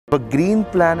അപ്പോൾ green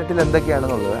പ്ലാനറ്റിൽ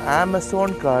എന്തൊക്കെയാണെന്നുള്ളത് Amazon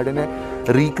കാടിനെ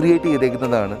recreate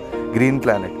ചെയ്തേക്കുന്നതാണ് green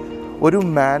planet. ഒരു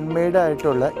man-made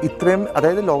ആയിട്ടുള്ള ഇത്രയും,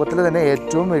 അതായത് ലോകത്തിലെ തന്നെ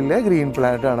ഏറ്റവും വലിയ ഗ്രീൻ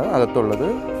പ്ലാനറ്റാണ് അകത്തുള്ളത്.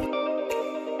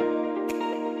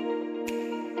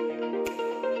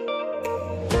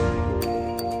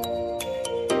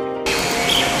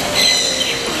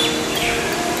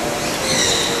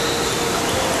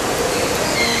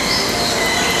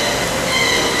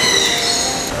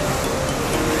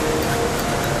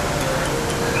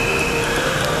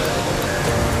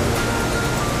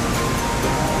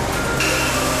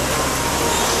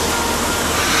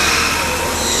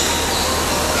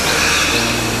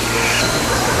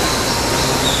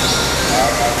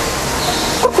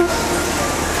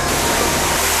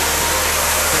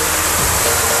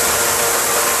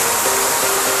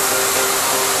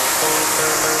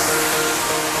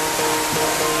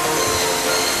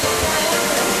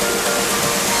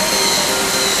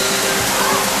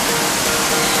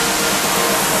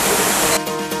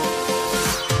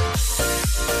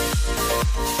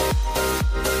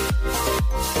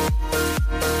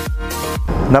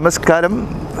 നമസ്കാരം,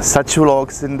 സച്ച്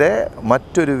വ്ളോഗ്സിൻ്റെ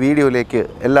മറ്റൊരു വീഡിയോയിലേക്ക്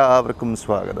എല്ലാവർക്കും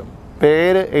സ്വാഗതം.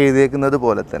 പേര് എഴുതിയേക്കുന്നത്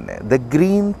പോലെ തന്നെ the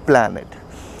green planet.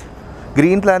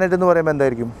 Green planet എന്ന് പറയുമ്പോൾ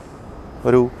എന്തായിരിക്കും?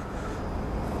 ഒരു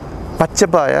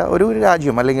പച്ചപ്പായ ഒരു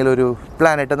രാജ്യം അല്ലെങ്കിൽ ഒരു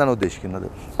പ്ലാനറ്റ് എന്നാണ് ഉദ്ദേശിക്കുന്നത്.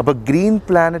 അപ്പോൾ green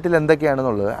പ്ലാനറ്റിൽ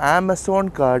എന്തൊക്കെയാണെന്നുള്ളത് Amazon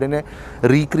കാടിനെ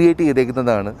recreate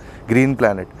ചെയ്തേക്കുന്നതാണ് green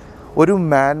planet. ഒരു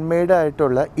മാൻമെയ്ഡ്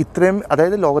ആയിട്ടുള്ള ഇത്രയും,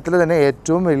 അതായത് ലോകത്തിലെ തന്നെ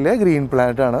ഏറ്റവും വലിയ ഗ്രീൻ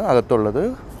പ്ലാനറ്റാണ് അകത്തുള്ളത്.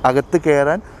 അകത്ത്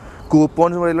കയറാൻ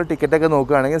കൂപ്പോൺസ് വഴിയുള്ള ടിക്കറ്റൊക്കെ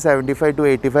നോക്കുകയാണെങ്കിൽ 75 to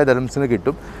 85 ദിർഹംസിന്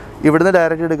കിട്ടും. ഇവിടുന്ന്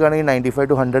ഡയറക്റ്റ് എടുക്കുകയാണെങ്കിൽ 95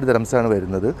 to 100 ദിർഹംസാണ്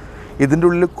വരുന്നത്. ഇതിൻ്റെ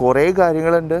ഉള്ളിൽ കുറേ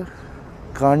കാര്യങ്ങളുണ്ട്,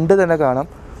 കണ്ട് തന്നെ കാണാം.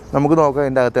 നമുക്ക് നോക്കാം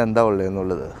ഇതിൻ്റെ അകത്ത് എന്താ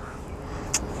ഉള്ളതെന്നുള്ളത്.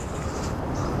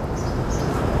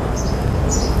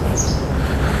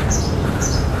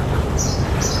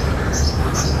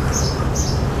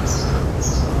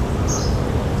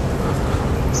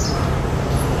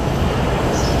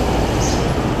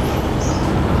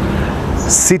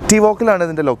 സിറ്റി വാക്കിലാണ്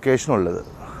ഇതിൻ്റെ ലൊക്കേഷൻ ഉള്ളത്.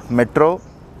 മെട്രോ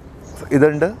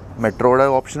ഇതുണ്ട്, മെട്രോയുടെ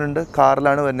ഓപ്ഷൻ ഉണ്ട്.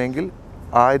 കാറിലാണ് വരുന്നതെങ്കിൽ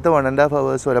ആദ്യത്തെ 1.5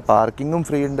 hours വരെ പാർക്കിങ്ങും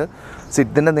ഫ്രീ ഉണ്ട്.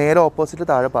 സിറ്റിൻ്റെ നേരെ ഓപ്പോസിറ്റ്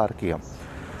താഴെ പാർക്ക് ചെയ്യാം.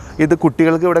 ഇത്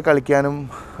കുട്ടികൾക്ക് ഇവിടെ കളിക്കാനും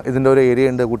ഇതിൻ്റെ ഒരു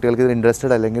ഏരിയ ഉണ്ട്, കുട്ടികൾക്ക് ഇത്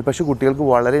ഇൻട്രസ്റ്റഡ് അല്ലെങ്കിൽ. പക്ഷേ കുട്ടികൾക്ക്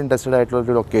വളരെ ഇൻട്രസ്റ്റഡ്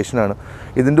ആയിട്ടുള്ളൊരു ലൊക്കേഷനാണ്.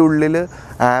 ഇതിൻ്റെ ഉള്ളിൽ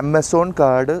ആമസോൺ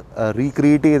കാട്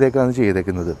റീക്രിയേറ്റ് ചെയ്തേക്കാണ്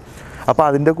ചെയ്തേക്കുന്നത്. അപ്പോൾ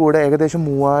അതിൻ്റെ കൂടെ ഏകദേശം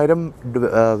 3000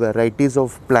 വെറൈറ്റീസ്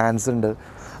ഓഫ് പ്ലാന്റ്സ് ഉണ്ട്,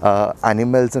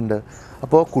 അനിമൽസ് ഉണ്ട്.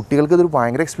 അപ്പോൾ കുട്ടികൾക്ക് ഇതൊരു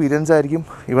ഭയങ്കര എക്സ്പീരിയൻസ് ആയിരിക്കും.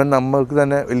 ഈവൻ നമ്മൾക്ക്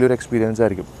തന്നെ വലിയൊരു എക്സ്പീരിയൻസ്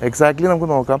ആയിരിക്കും. എക്സാക്ട്ലി നമുക്ക്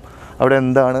നോക്കാം അവിടെ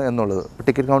എന്താണ് എന്നുള്ളത്.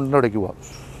 ടിക്കറ്റ് കൗണ്ടറിൻ്റെ അവിടേക്ക് പോവാം.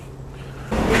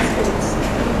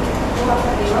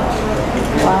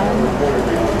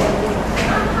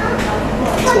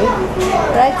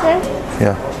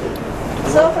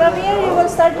 So from here you will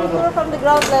start to tour from the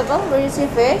ground level where you see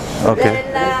fish. Okay.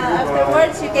 Then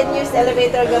afterwards you can use the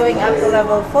elevator going up to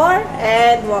level 4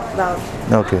 and walk down.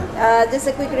 Okay.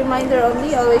 Just a quick reminder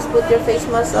only, always put your face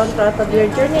mask on throughout of your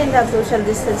journey and have social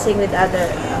distancing with other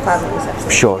families.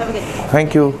 Sure.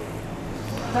 Thank you.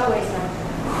 No worries, ma'am.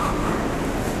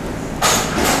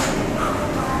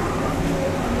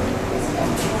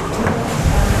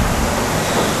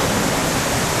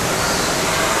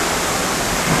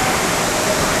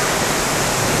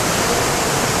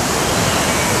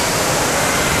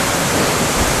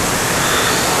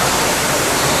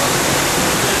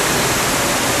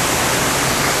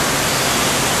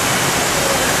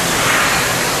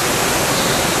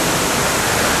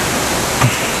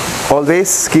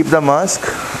 Always keep the mask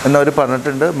എന്നവർ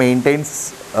പറഞ്ഞിട്ടുണ്ട്. Maintains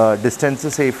distance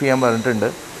safe ചെയ്യാൻ പറഞ്ഞിട്ടുണ്ട്.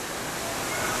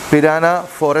 Piranha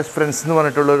forest friends എന്ന്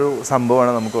പറഞ്ഞിട്ടുള്ളൊരു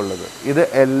സംഭവമാണ് നമുക്കുള്ളത്. ഇത്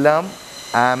എല്ലാം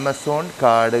ആമസോൺ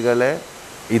കാടുകളെ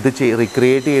ഇത്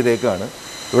റിക്രിയേറ്റ് ചെയ്തേക്കാണ്.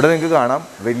 ഇവിടെ നിങ്ങൾക്ക് കാണാം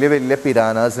വലിയ വലിയ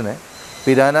പിരാനാസിനെ.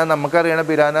 പിരാന നമുക്കറിയണം,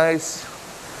 പിരാന ഇസ്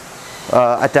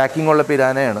അറ്റാക്കിംഗ് ഉള്ള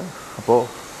പിരാനയാണ്. അപ്പോൾ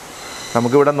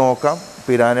നമുക്കിവിടെ നോക്കാം.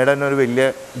 പിരാനയുടെ തന്നെ ഒരു വലിയ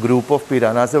ഗ്രൂപ്പ് ഓഫ്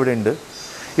പിരാനാസ് ഇവിടെ ഉണ്ട്.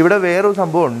 ഇവിടെ വേറൊരു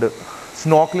സംഭവം ഉണ്ട്,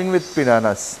 സ്നോക്ലിംഗ് വിത്ത്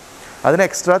പിരാനാസ്. അതിന്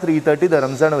എക്സ്ട്രാ 330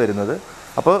 ദിർഹംസാണ് വരുന്നത്.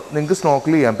 അപ്പോൾ നിങ്ങൾക്ക്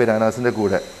സ്നോക്കിൽ ചെയ്യാം പിരാനാസിൻ്റെ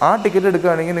കൂടെ. ആ ടിക്കറ്റ്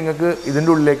എടുക്കുകയാണെങ്കിൽ നിങ്ങൾക്ക്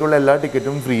ഇതിൻ്റെ ഉള്ളിലേക്കുള്ള എല്ലാ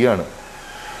ടിക്കറ്റും ഫ്രീ ആണ്.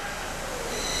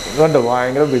 കണ്ടോ,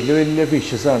 ഭയങ്കര വലിയ വലിയ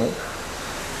ഫിഷസാണ്.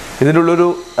 ഇതിൻ്റെ ഉള്ളൊരു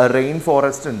റെയിൻ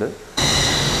ഫോറസ്റ്റ് ഉണ്ട്.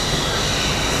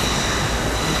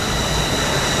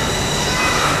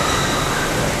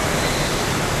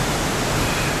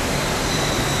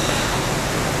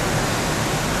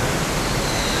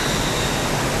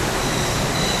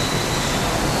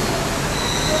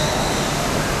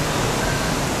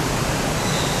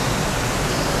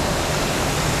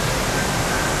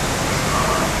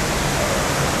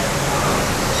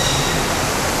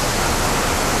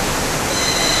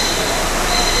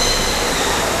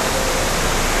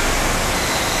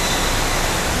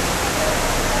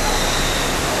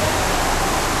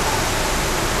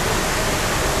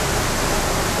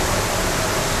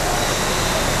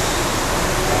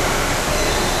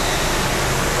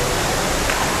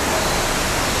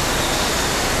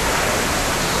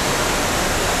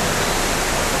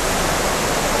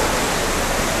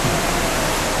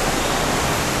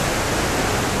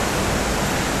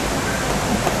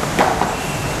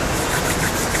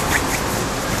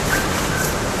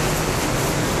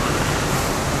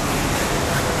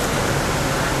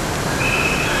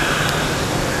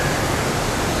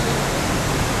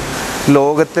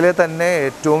 ലോകത്തിലെ തന്നെ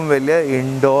ഏറ്റവും വലിയ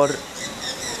ഇൻഡോർ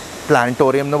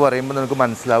പ്ലാനറ്റോറിയം എന്ന് പറയുമ്പോൾ നമുക്ക്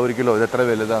മനസ്സിലാവുമായിരിക്കുമല്ലോ ഇത് എത്ര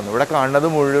വലുതാണ്. ഇവിടെ കാണുന്നത്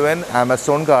മുഴുവൻ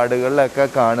ആമസോൺ കാടുകളിലൊക്കെ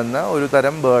കാണുന്ന ഒരു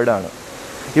തരം ബേർഡാണ്.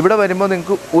 ഇവിടെ വരുമ്പോൾ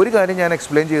നിങ്ങൾക്ക് ഒരു കാര്യം ഞാൻ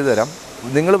എക്സ്പ്ലെയിൻ ചെയ്തു തരാം.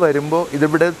 നിങ്ങൾ വരുമ്പോൾ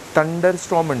ഇതിവിടെ തണ്ടർ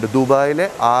സ്റ്റോം ഉണ്ട്. ദുബായിലെ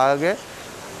ആകെ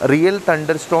റിയൽ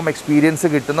തണ്ടർ സ്റ്റോം എക്സ്പീരിയൻസ്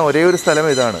കിട്ടുന്ന ഒരേ ഒരു സ്ഥലം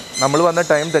ഇതാണ്. നമ്മൾ വന്ന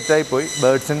ടൈം തെറ്റായിപ്പോയി.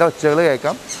 ബേർഡ്സിൻ്റെ ഒച്ചകൾ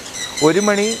കേൾക്കാം. 1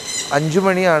 മണി 5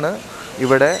 മണിയാണ്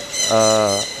ഇവിടെ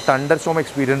തണ്ടർ സ്റ്റോം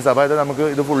എക്സ്പീരിയൻസ്. അതായത് നമുക്ക്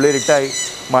ഇത് ഫുള്ള് ഇരുട്ടായി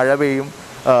മഴ പെയ്യും,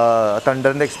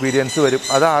 തണ്ടറിൻ്റെ എക്സ്പീരിയൻസ് വരും.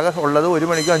 അതാകെ ഉള്ളത് 1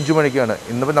 മണിക്കും 5 മണിക്കാണ്.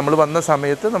 ഇന്നിപ്പോൾ നമ്മൾ വന്ന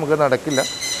സമയത്ത് നമുക്ക് നടക്കില്ല,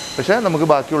 പക്ഷേ നമുക്ക്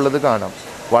ബാക്കിയുള്ളത് കാണാം.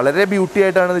 വളരെ ബ്യൂട്ടി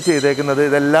ആയിട്ടാണ് ഇത് ചെയ്തേക്കുന്നത്.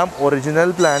 ഇതെല്ലാം ഒറിജിനൽ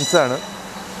പ്ലാന്റ്സ് ആണ്.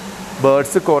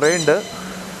 ബേർഡ്സ് കുറേ ഉണ്ട്.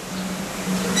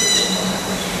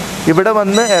 ഇവിടെ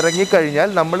വന്ന് ഇറങ്ങിക്കഴിഞ്ഞാൽ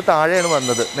നമ്മൾ താഴെയാണ്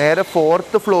വന്നത്. നേരെ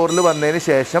 4th ഫ്ലോറിൽ വന്നതിന്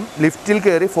ശേഷം ലിഫ്റ്റിൽ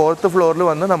കയറി 4th ഫ്ലോറിൽ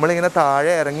വന്ന് നമ്മളിങ്ങനെ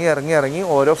താഴെ ഇറങ്ങി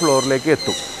ഓരോ ഫ്ലോറിലേക്ക്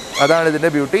എത്തും. അതാണ് ഇതിൻ്റെ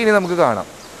ബ്യൂട്ടി. ഇനി നമുക്ക് കാണാം.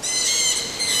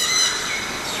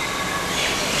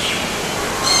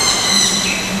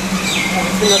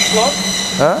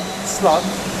 Sloth.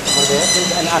 There is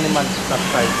an animal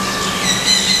outside.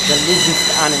 The laziest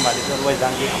animal is always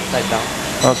hanging upside down.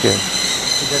 Okay.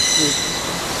 He just sleep.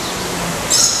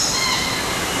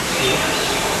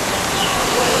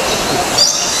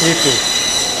 Sleeping.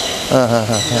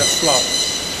 He's a sloth.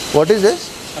 What is this?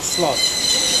 A sloth.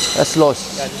 A sloth.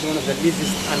 That is one of the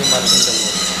laziest animals in the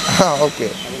world.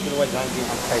 Okay. And he's always hanging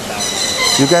upside down.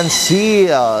 You can see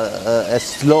a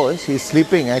sloth. He's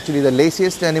sleeping. Actually, the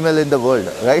laziest animal in the world,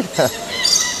 right?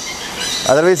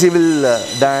 Otherwise, he will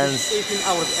dance. 18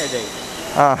 hours a day.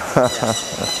 Ah.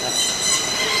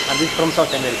 And this is from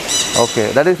South America. Okay,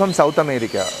 that is from South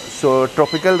America. So,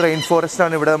 tropical rainforest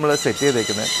ആണ് ഇവിടെ നമ്മൾ set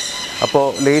ചെയ്തേക്കുന്നത്. അപ്പോൾ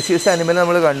laziest animal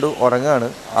നമ്മൾ കണ്ടു, ഉറങ്ങാണ്.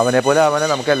 അവനെ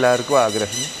നമുക്ക് എല്ലാവർക്കും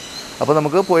ആഗ്രഹം. അപ്പോൾ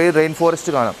നമുക്ക് പോയി റെയിൻ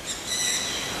ഫോറസ്റ്റ് കാണാം.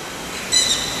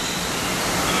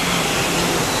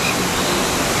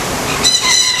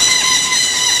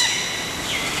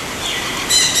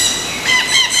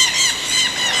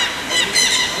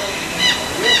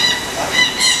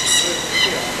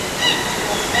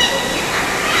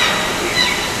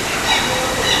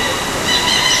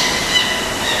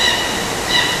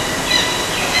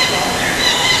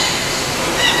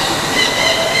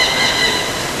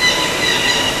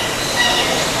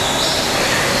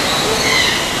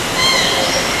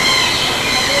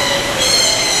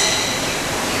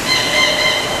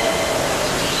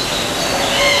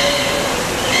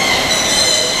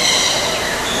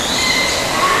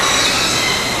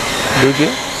 देखिए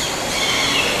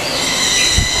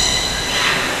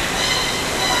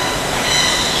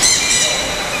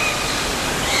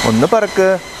ഒന്ന് പറക്ക്.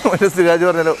 സിരാജ്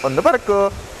പറഞ്ഞല്ലോ ഒന്ന് പറക്കോ.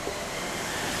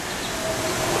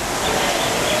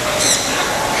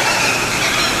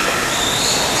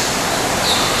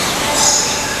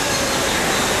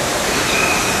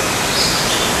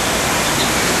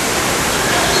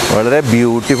 വളരെ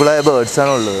ബ്യൂട്ടിഫുള്ളായ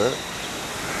ബേർഡ്സാണുള്ളത്.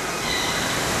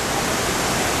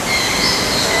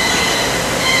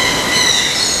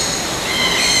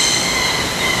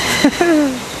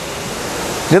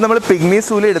 ഇത് നമ്മൾ പിഗ്മി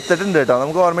സൂവിൽ എടുത്തിട്ടുണ്ട് കേട്ടോ.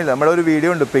 നമുക്ക് ഓർമ്മയില്ല, നമ്മുടെ ഒരു വീഡിയോ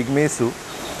ഉണ്ട് പിഗ്മി സൂ,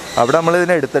 അവിടെ നമ്മൾ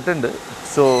ഇതിനെ എടുത്തിട്ടുണ്ട്.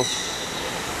 സോ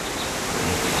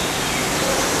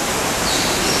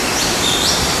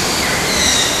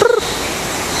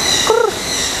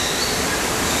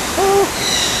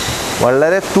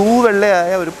വളരെ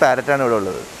തൂവെള്ളയായ ഒരു പാരറ്റാണ് ഇവിടെ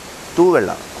ഉള്ളത്.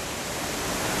 തൂവെള്ള.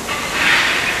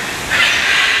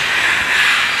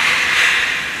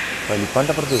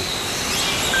 വലിപ്പാൻ്റെ അപ്പുറത്ത്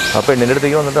ആ പെണ്ണിൻ്റെ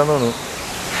അടുത്തേക്ക് വന്നിട്ടാന്ന് തോന്നുന്നു.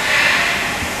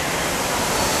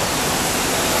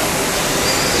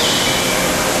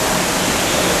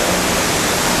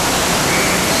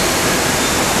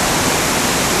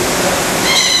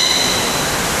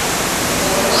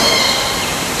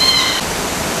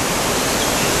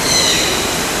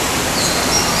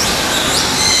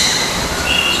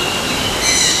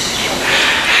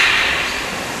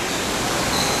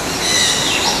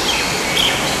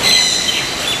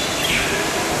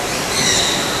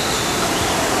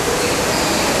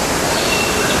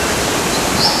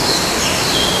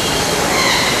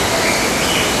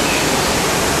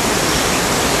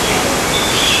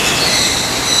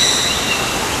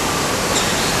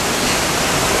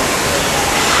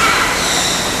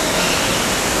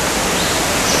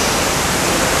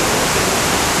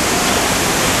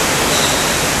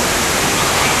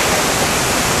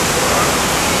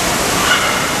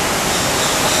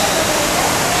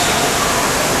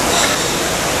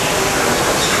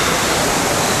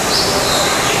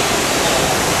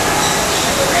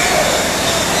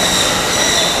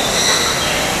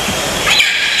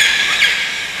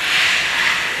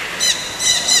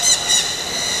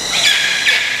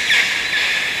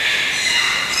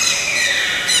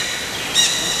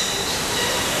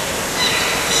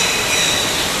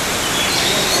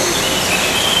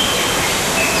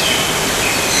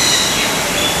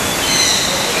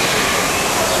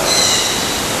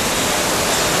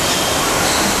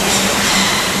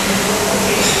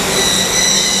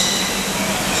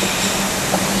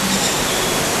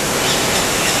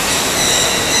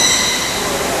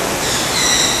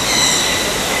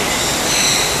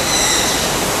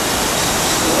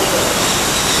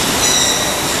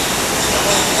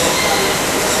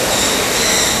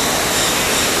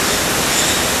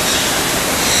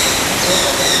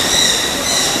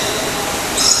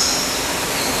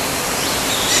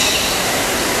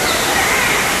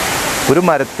 ഒരു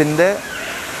മരത്തിൻ്റെ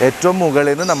ഏറ്റവും മുകളിൽ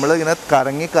നിന്ന് നമ്മളിങ്ങനെ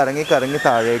കറങ്ങി കറങ്ങി കറങ്ങി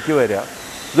താഴേക്ക് വരിക.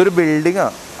 ഇതൊരു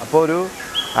ബിൽഡിങ്ങാണ്. അപ്പോൾ ഒരു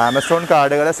ആമസോൺ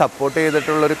കാടുകളെ സപ്പോർട്ട്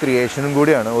ചെയ്തിട്ടുള്ളൊരു ക്രിയേഷനും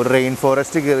കൂടിയാണ്. ഒരു റെയിൻ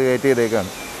ഫോറസ്റ്റ് ക്രിയേറ്റ്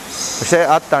ചെയ്തേക്കാണ്. പക്ഷേ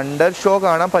ആ തണ്ടർ ഷോ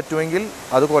കാണാൻ പറ്റുമെങ്കിൽ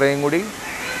അത് കുറേയും കൂടി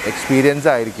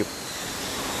എക്സ്പീരിയൻസ് ആയിരിക്കും.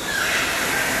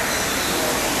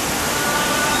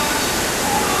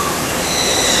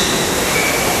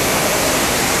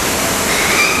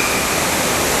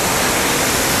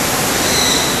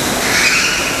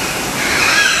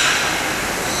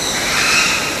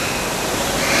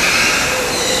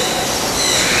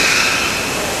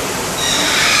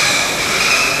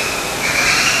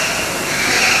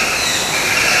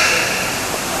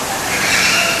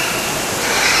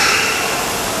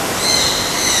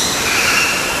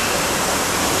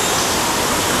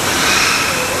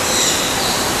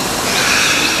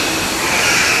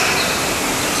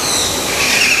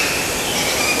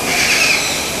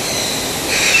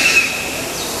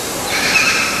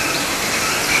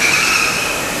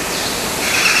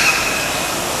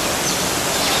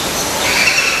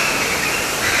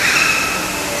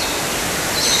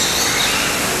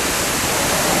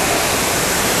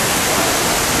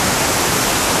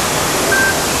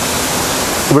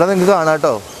 ഇവിടെ നിങ്ങൾക്ക് കാണാം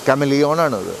കേട്ടോ,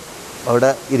 കമലിയോണാണത്. അവിടെ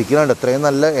ഇരിക്കുന്നുണ്ട്. അത്രയും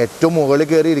നല്ല ഏറ്റവും മുകളിൽ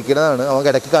കയറി ഇരിക്കുന്നതാണ്. അവൻ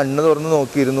ഇടയ്ക്ക് കണ്ണ് തുറന്ന്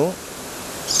നോക്കിയിരുന്നു.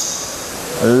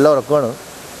 നല്ല ഉറക്കമാണ്.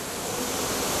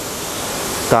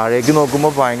 താഴേക്ക്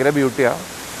നോക്കുമ്പോൾ ഭയങ്കര ബ്യൂട്ടിയാണ്.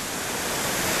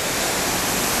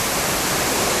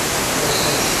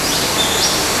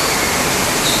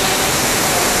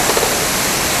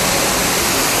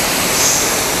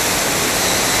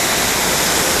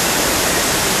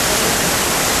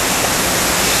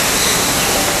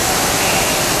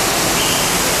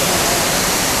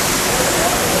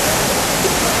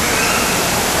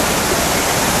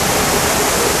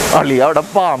 അളിയ അവിടെ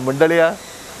പാമ്പുണ്ടളിയാ.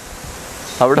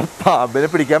 അവിടെ പാമ്പിനെ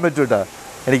പിടിക്കാൻ പറ്റൂട്ടാ.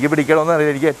 എനിക്ക് പിടിക്കണമെന്ന്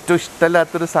അറിയില്ല. എനിക്ക് ഏറ്റവും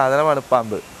ഇഷ്ടമല്ലാത്തൊരു സാധനമാണ്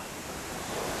പാമ്പ്.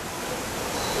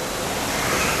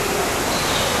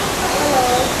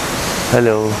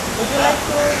 Hello.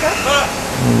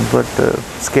 But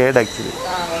scared actually.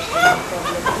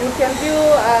 You can view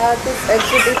this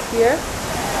exhibit here.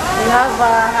 We have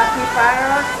happy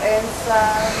parrots and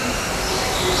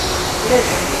this.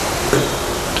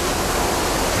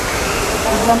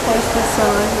 Example is this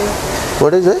one right here.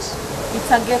 What is this?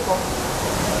 It's a gecko.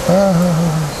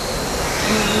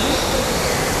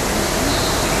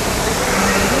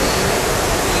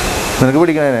 നിനക്ക്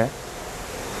പിടിക്കണേ?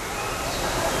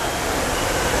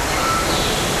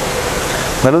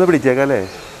 നല്ലത് പിടിച്ചേക്കല്ലേ?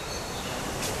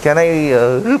 Can I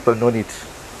no need.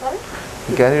 Sorry?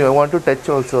 Can you? I want to touch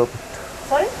also.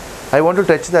 Sorry? I want to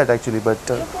touch that actually, but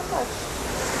You can touch.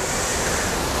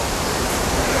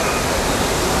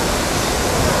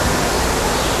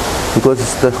 because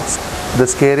it's the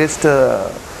scariest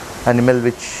animal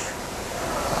which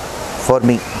for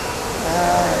me.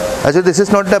 Actually, this is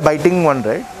not the biting one,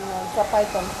 right? No, it's a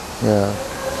python. Yeah.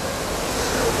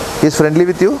 He's friendly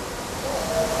with you?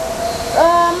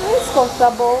 It's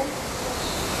comfortable.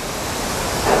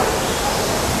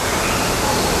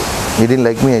 He didn't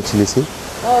like me actually, see?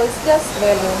 No, it's just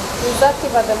value. He's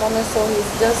active at the moment, so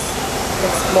he's just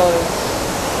exploring.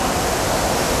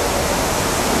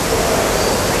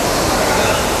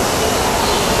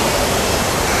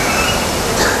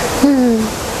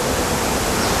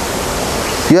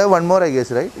 You have one more, I guess,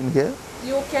 right? In here?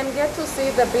 You can get to see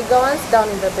the bigger ones down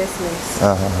in the basement.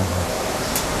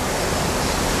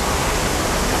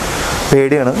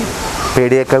 പേടിയാണ്.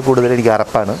 പേടിയേക്കാൾ കൂടുതൽ എനിക്ക്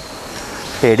അറപ്പാണ്.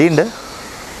 പേടിയുണ്ട്.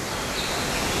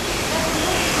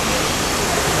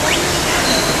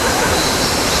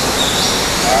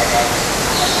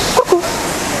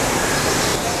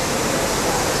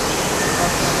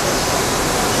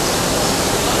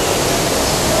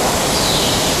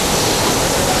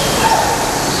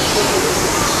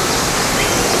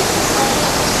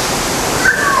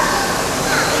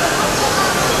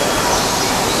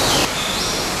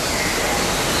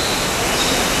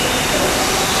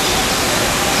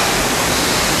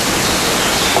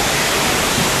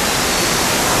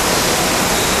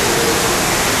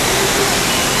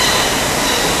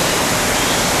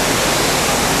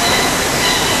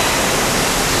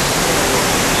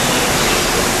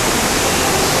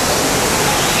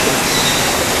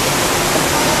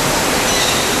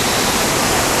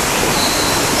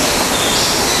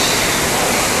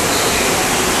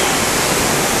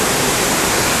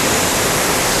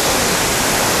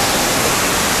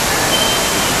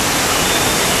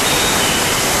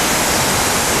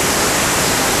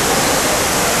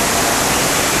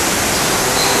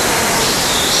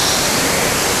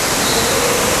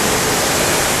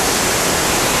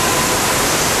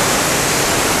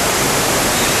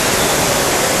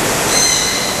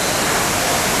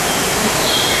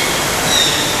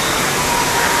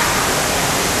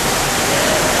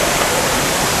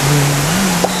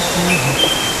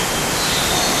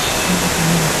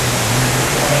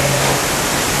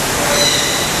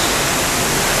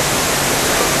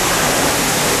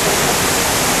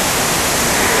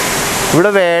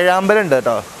 ഇവിടെ വേഴാമ്പലുണ്ട്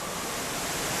കേട്ടോ.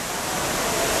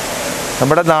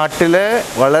 നമ്മുടെ നാട്ടിലെ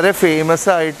വളരെ famous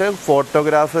ആയിട്ട്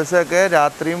ഫോട്ടോഗ്രാഫേഴ്സൊക്കെ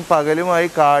രാത്രിയും പകലുമായി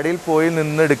കാടിൽ പോയി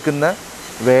നിന്നെടുക്കുന്ന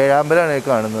വേഴാമ്പലാണ് ഈ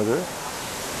കാണുന്നത്.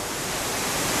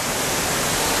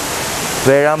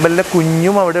 വേഴാമ്പലിൻ്റെ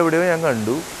കുഞ്ഞും അവിടെ എവിടെയോ ഞാൻ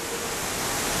കണ്ടു.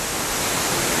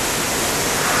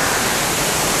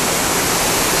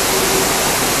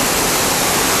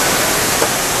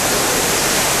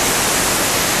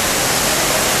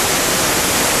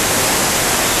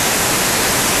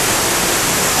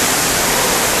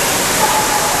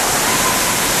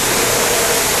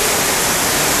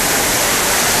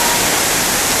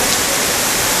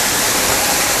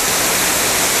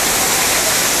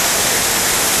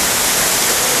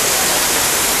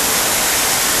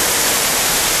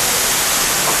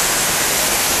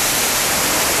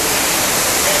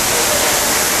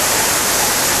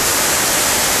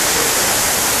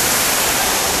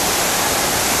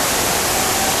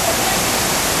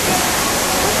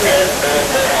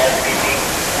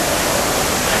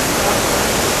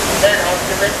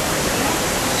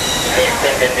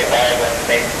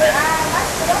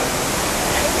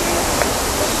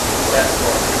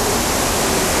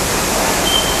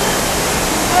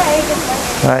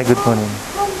 Hi, good morning.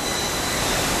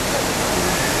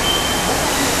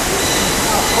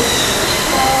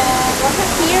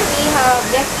 Here we have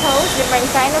geckos, different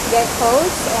kind of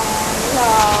geckos, and we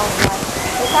have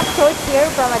the cockroach here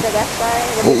from Madagascar.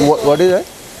 What is that?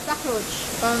 Cockroach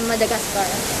from Madagascar.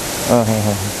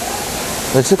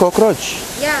 That's a cockroach.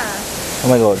 Yeah. Oh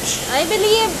my god. I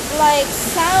believe like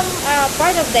some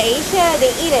part of the Asia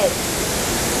they eat it.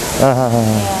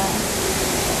 Yeah.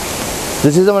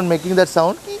 This is the one making that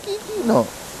sound? No.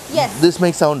 Yes. This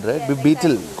makes sound, right? Yes,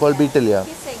 Beetle, exactly. called beetle, yeah.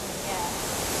 Hissing, yeah.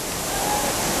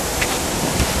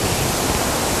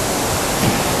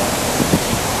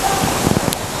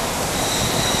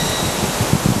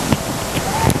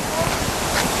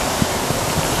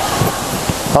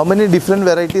 How many different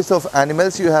varieties of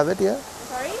animals you have it here?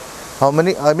 Sorry? How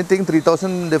many? I mean, think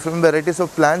 3,000 different varieties of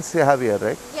plants you have here,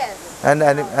 right? Yes. And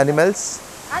animals?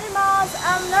 Animals,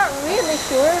 I'm not really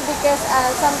sure because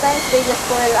sometimes they just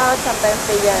spoil out, sometimes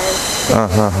they just...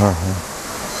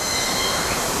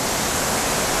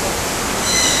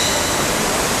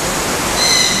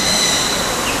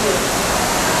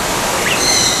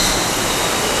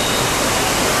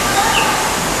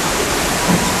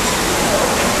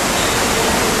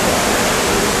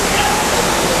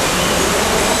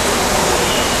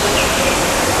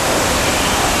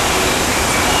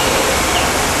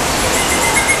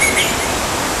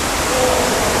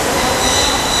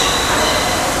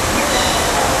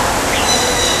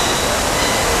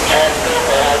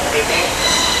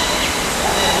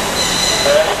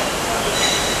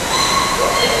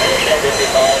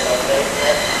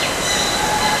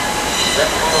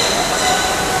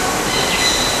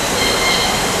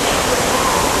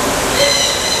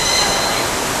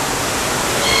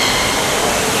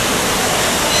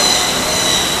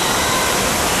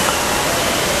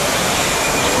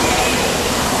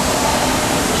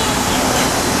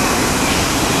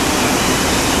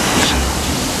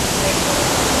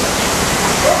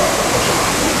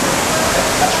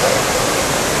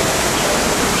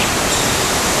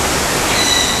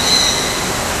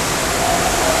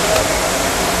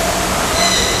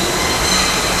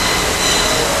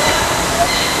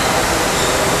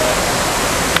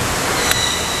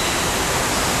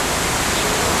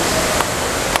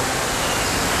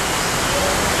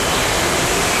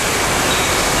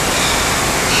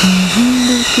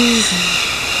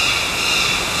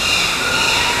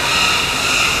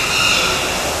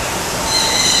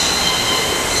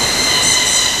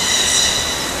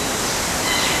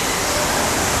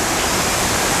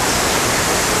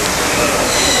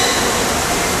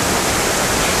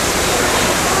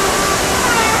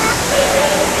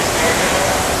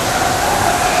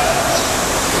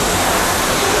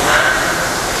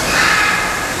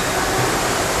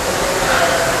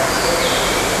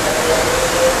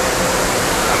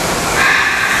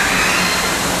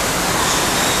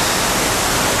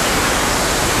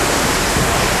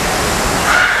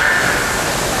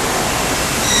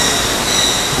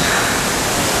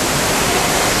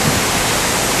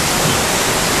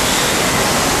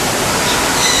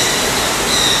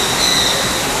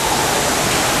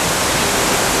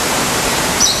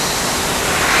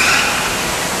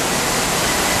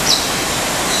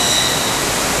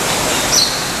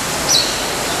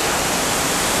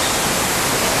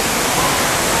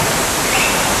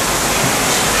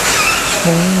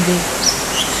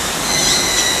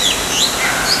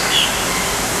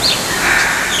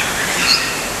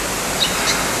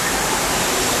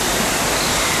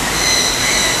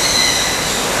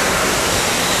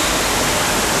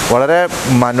 വളരെ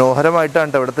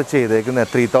മനോഹരമായിട്ടാണ് ഇവിടുത്തെ ചെയ്തേക്കുന്നത്.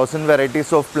 3000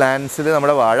 varieties of പ്ലാന്റ്സിൽ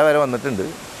നമ്മുടെ വാഴ വരെ വന്നിട്ടുണ്ട്.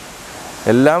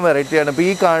 എല്ലാം വെറൈറ്റിയാണ്. ഇപ്പോൾ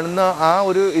ഈ കാണുന്ന ആ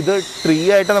ഒരു ഇത് ട്രീ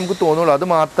ആയിട്ട് നമുക്ക് തോന്നുള്ളൂ. അത്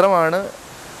മാത്രമാണ്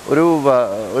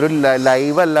ഒരു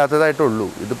ലൈവ് അല്ലാത്തതായിട്ടുള്ളൂ.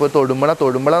 ഇതിപ്പോൾ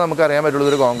തൊടുമ്പള നമുക്കറിയാൻ പറ്റുള്ളൂ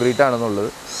ഇതൊരു കോൺക്രീറ്റ് ആണെന്നുള്ളത്.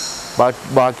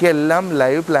 ബാക്കിയെല്ലാം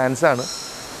ലൈവ് പ്ലാന്റ്സ് ആണ്.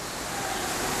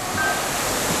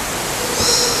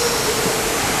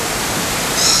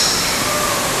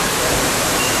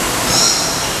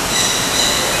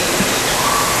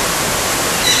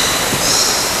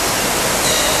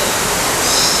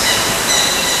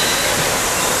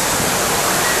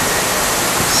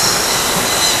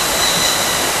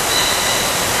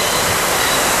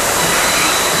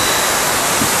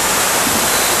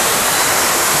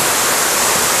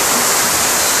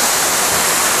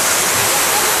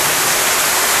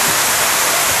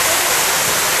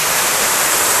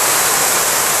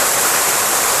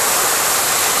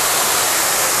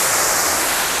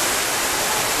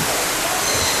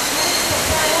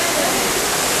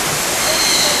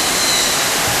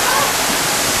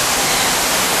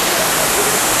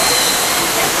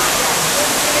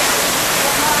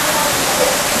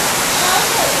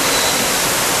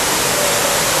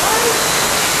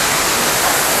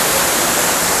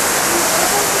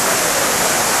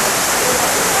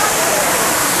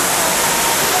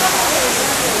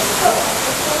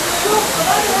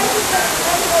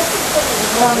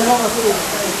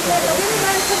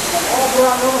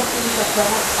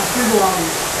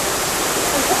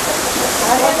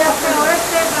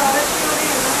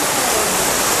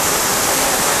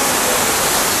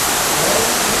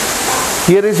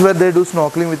 Here is where they do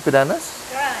snorkeling with piranhas.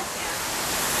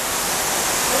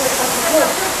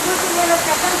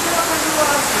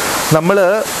 നമ്മൾ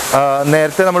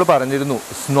നേരത്തെ നമ്മൾ പറഞ്ഞിരുന്നു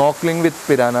സ്നോക്ലിംഗ് വിത്ത്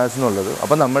പിരാനാസ് എന്നുള്ളത്.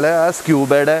 അപ്പോൾ നമ്മൾ ആ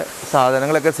സ്ക്യൂബയുടെ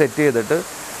സാധനങ്ങളൊക്കെ സെറ്റ് ചെയ്തിട്ട്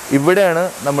ഇവിടെയാണ്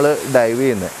നമ്മൾ ഡൈവ്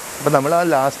ചെയ്യുന്നത്. അപ്പോൾ നമ്മൾ ആ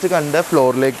ലാസ്റ്റ് കണ്ട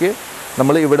ഫ്ലോറിലേക്ക്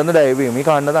നമ്മൾ ഇവിടെ നിന്ന് ഡൈവ് ചെയ്യും. ഈ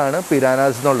കാണുന്നതാണ്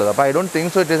പിരാനാസ് എന്നുള്ളത്. അപ്പോൾ I don't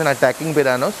think so it is N attacking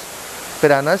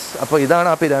പിരാനാസ്. അപ്പോൾ ഇതാണ്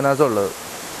ആ പിരാനാസ് ഉള്ളത്.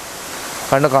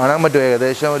 കാണാൻ പറ്റുമോ?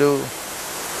 ഏകദേശം ഒരു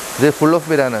ഇത് ഫുൾ ഓഫ്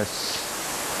പിരാനാസ്.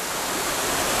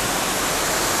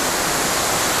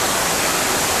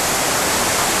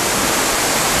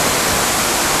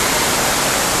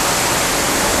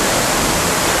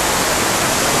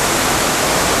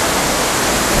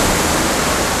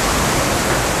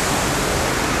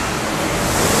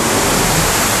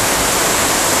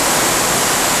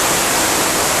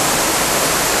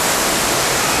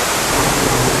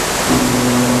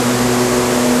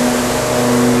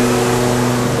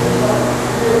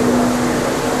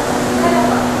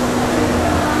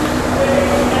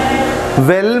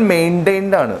 വെൽ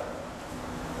മെയിൻറ്റൈൻഡ് ആണ്.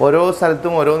 ഓരോ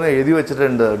സ്ഥലത്തും ഓരോന്ന് എഴുതി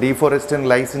വെച്ചിട്ടുണ്ട്. ഡീഫോറസ്റ്റിംഗ്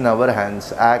lies in our hands,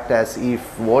 act as if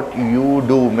what you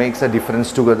do makes A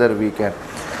difference together we can.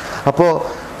 അപ്പോൾ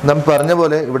നമ്മൾ പറഞ്ഞ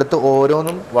പോലെ ഇവിടുത്തെ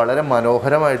ഓരോന്നും വളരെ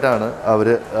മനോഹരമായിട്ടാണ് അവർ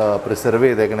പ്രിസർവ്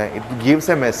ചെയ്തേക്കണേ. It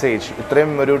gives A message.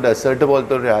 ഇത്രയും ഒരു ഡെസേർട്ട്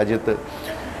പോലത്തെ ഒരു രാജ്യത്ത്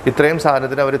ഇത്രയും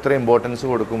സാധനത്തിന് അവർ ഇത്രയും ഇമ്പോർട്ടൻസ്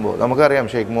കൊടുക്കുമ്പോൾ നമുക്കറിയാം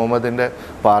ഷെയ്ഖ് മുഹമ്മദിൻ്റെ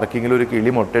പാർക്കിങ്ങിൽ ഒരു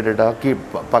കിളി മുട്ടയിട്ടിട്ട് ആ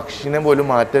പക്ഷിനെ പോലും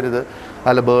മാറ്റരുത്,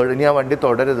 അല്ല ഇനി ആ വണ്ടി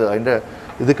തുടരുത്, അതിൻ്റെ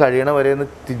ഇത് കഴിയണ വരെയെന്ന്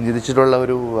ചിന്തിച്ചിട്ടുള്ള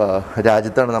ഒരു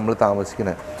രാജ്യത്താണ് നമ്മൾ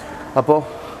താമസിക്കുന്നത്. അപ്പോൾ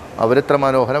അവരെത്ര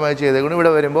മനോഹരമായി ചെയ്തേക്കൊണ്ട്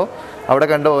ഇവിടെ വരുമ്പോൾ അവിടെ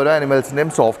കണ്ട ഓരോ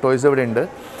ആനിമൽസിൻ്റെയും സോഫ്റ്റ് ടോയ്സ് ഇവിടെ ഉണ്ട്.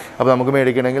 അപ്പോൾ നമുക്ക്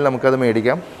മേടിക്കണമെങ്കിൽ നമുക്കത്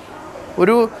മേടിക്കാം.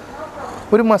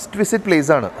 ഒരു മസ്റ്റ് വിസിറ്റ്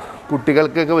പ്ലേസാണ്.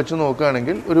 കുട്ടികൾക്കൊക്കെ വെച്ച്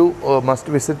നോക്കുകയാണെങ്കിൽ ഒരു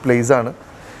മസ്റ്റ് വിസിറ്റ് പ്ലേസാണ്.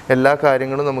 എല്ലാ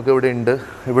കാര്യങ്ങളും നമുക്ക് ഇവിടെ ഉണ്ട്.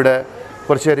 ഇവിടെ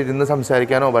കുറച്ച് നേരം ഇരുന്ന്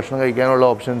സംസാരിക്കാനോ ഭക്ഷണം കഴിക്കാനോ ഉള്ള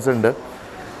ഓപ്ഷൻസ് ഉണ്ട്.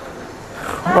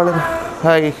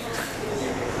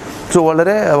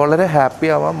 വളരെ വളരെ ഹാപ്പി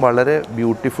ആവാം. വളരെ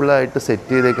ബ്യൂട്ടിഫുള്ളായിട്ട്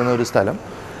സെറ്റ് ചെയ്തേക്കുന്ന ഒരു സ്ഥലം.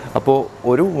 അപ്പോൾ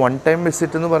ഒരു വൺ ടൈം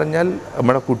വിസിറ്റ് എന്ന് പറഞ്ഞാൽ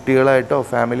നമ്മുടെ കുട്ടികളായിട്ടോ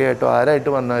ഫാമിലി ആയിട്ടോ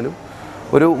ആരായിട്ട് വന്നാലും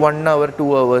ഒരു 1 hour 2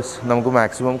 hours നമുക്ക്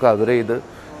മാക്സിമം കവർ ചെയ്ത്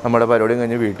നമ്മുടെ പരിപാടിയും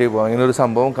കഴിഞ്ഞ് വീട്ടിൽ പോകാം. ഇങ്ങനൊരു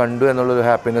സംഭവം കണ്ടു എന്നുള്ളൊരു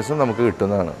ഹാപ്പിനെസ്സും നമുക്ക്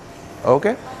കിട്ടുന്നതാണ്.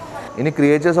 ഓക്കെ, ഇനി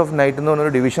ക്രിയേച്ചേഴ്സ് ഓഫ് നൈറ്റ് എന്ന്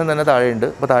പറഞ്ഞൊരു ഡിവിഷൻ തന്നെ താഴെയുണ്ട്.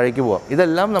 അപ്പോൾ താഴേക്ക് പോവാം.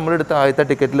 ഇതെല്ലാം നമ്മളെടുത്ത ആദ്യത്തെ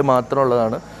ടിക്കറ്റിൽ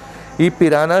മാത്രമുള്ളതാണ്. ഈ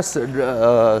പിരാനാസ്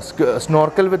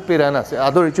സ്നോർക്കൽ വിത്ത് പിരാനാസ്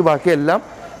അതൊഴിച്ച് ബാക്കിയെല്ലാം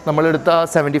നമ്മളെടുത്ത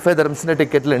 75 dirhamsൻ്റെ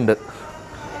ടിക്കറ്റിലുണ്ട്.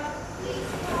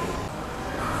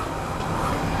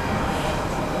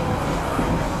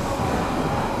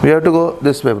 We have to go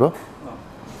this way, bro.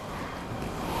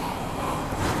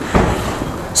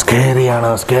 Scary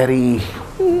ആണ്, scary.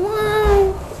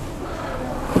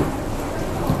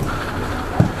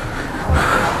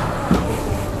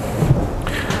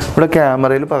 ഇവിടെ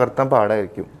ക്യാമറയിൽ പകർത്താൻ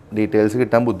പാടായിരിക്കും, ഡീറ്റെയിൽസ്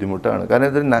കിട്ടാൻ ബുദ്ധിമുട്ടാണ്. കാരണം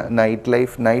ഇത്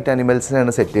നൈറ്റ്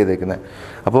അനിമൽസിനാണ് സെറ്റ് ചെയ്തേക്കുന്നത്.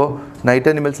 അപ്പോൾ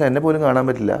നൈറ്റ് അനിമൽസിന് എന്നെ പോലും കാണാൻ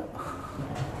പറ്റില്ല.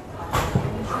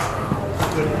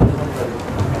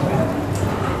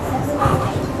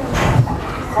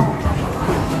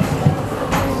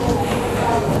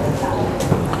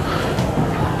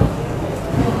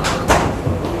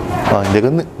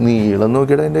 അതിൻ്റെയൊക്കെ നീളം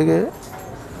നോക്കിയിട്ട് അതിൻ്റെയൊക്കെ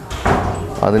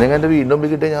അതിനൊക്കെ എൻ്റെ വീണ്ടും മുമ്പിൽ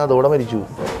കിട്ടിയാൽ ഞാൻ അതോടെ മരിച്ചു.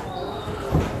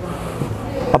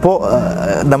 അപ്പോൾ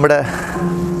നമ്മുടെ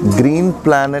ഗ്രീൻ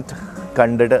പ്ലാനറ്റ്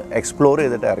കണ്ടിട്ട് എക്സ്പ്ലോർ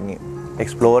ചെയ്തിട്ട് ഇറങ്ങി.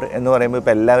 എക്സ്പ്ലോർ എന്ന് പറയുമ്പോൾ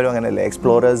ഇപ്പോൾ എല്ലാവരും അങ്ങനെയല്ലേ,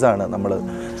 എക്സ്പ്ലോറേഴ്സാണ് നമ്മൾ.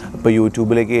 ഇപ്പോൾ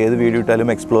യൂട്യൂബിലേക്ക് ഏത് വീഡിയോ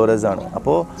ഇട്ടാലും എക്സ്പ്ലോറേഴ്സാണ്.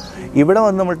 അപ്പോൾ ഇവിടെ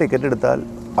വന്ന് നമ്മൾ ടിക്കറ്റ് എടുത്താൽ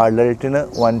അഡൾട്ടിന്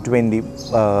 120,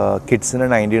 കിഡ്സിന്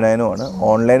 99 ആണ്.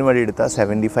 ഓൺലൈൻ വഴി എടുത്താൽ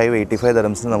 75-85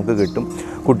 ദിർഹംസിന് നമുക്ക് കിട്ടും.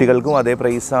 കുട്ടികൾക്കും അതേ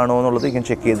പ്രൈസ് ആണോ എന്നുള്ളത് ഞാൻ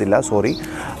ചെക്ക് ചെയ്തില്ല, സോറി.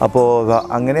 അപ്പോൾ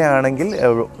അങ്ങനെയാണെങ്കിൽ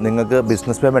നിങ്ങൾക്ക്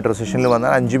ബിസിനസ് ബേ മെട്രോ സ്റ്റേഷനിൽ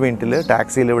വന്നാൽ 5 മിനിറ്റിൽ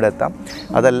ടാക്സിയിൽ ഇവിടെ എത്താം.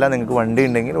 അതല്ല നിങ്ങൾക്ക് വണ്ടി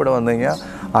ഉണ്ടെങ്കിൽ ഇവിടെ വന്നു കഴിഞ്ഞാൽ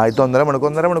 1.5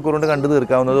 മണിക്കൂർ കൊണ്ട് കണ്ടു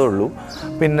തീർക്കാവുന്നതേ ഉള്ളൂ.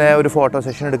 പിന്നെ ഒരു ഫോട്ടോ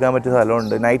സെഷൻ എടുക്കാൻ പറ്റിയ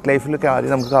സ്ഥലമുണ്ട്. നൈറ്റ് ലൈഫിൽ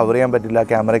കാര്യം നമുക്ക് കവർ ചെയ്യാൻ പറ്റില്ല,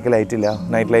 ക്യാമറയ്ക്ക് ലൈറ്റ് ഇല്ല.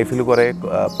 നൈറ്റ് ലൈഫിൽ കുറേ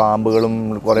പാമ്പുകളും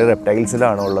കുറേ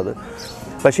റെപ്റ്റൈൽസിലാണ് ഉള്ളത്.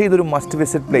 പക്ഷേ ഇതൊരു മസ്റ്റ്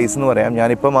വിസിറ്റ് പ്ലേസ് എന്ന് പറയാം.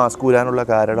 ഞാനിപ്പോൾ മാസ്ക് ഊരാനുള്ള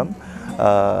കാരണം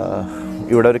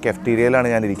ഇവിടെ ഒരു കെഫ്റ്റീരിയയിലാണ്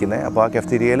ഞാനിരിക്കുന്നത്. അപ്പോൾ ആ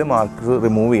കെഫ്റ്റീരിയയിൽ മാസ്ക്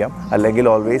റിമൂവ് ചെയ്യാം, അല്ലെങ്കിൽ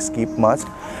always keep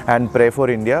mask and pray for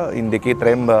India. ഇന്ത്യക്ക്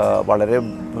ഇത്രയും വളരെ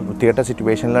വൃത്തികെട്ട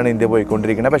സിറ്റുവേഷനിലാണ് ഇന്ത്യ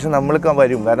പോയിക്കൊണ്ടിരിക്കുന്നത്. പക്ഷേ നമ്മൾക്ക്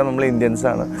വരും, കാരണം നമ്മൾ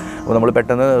ഇന്ത്യൻസാണ്. അപ്പോൾ നമ്മൾ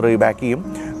പെട്ടെന്ന് റീബാക്ക് ചെയ്യും.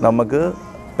 നമുക്ക്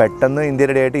പെട്ടെന്ന് ഇന്ത്യ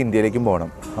റെഡി ആയിട്ട് ഇന്ത്യയിലേക്കും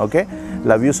പോകണം. Okay,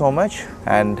 love you so much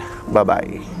and by.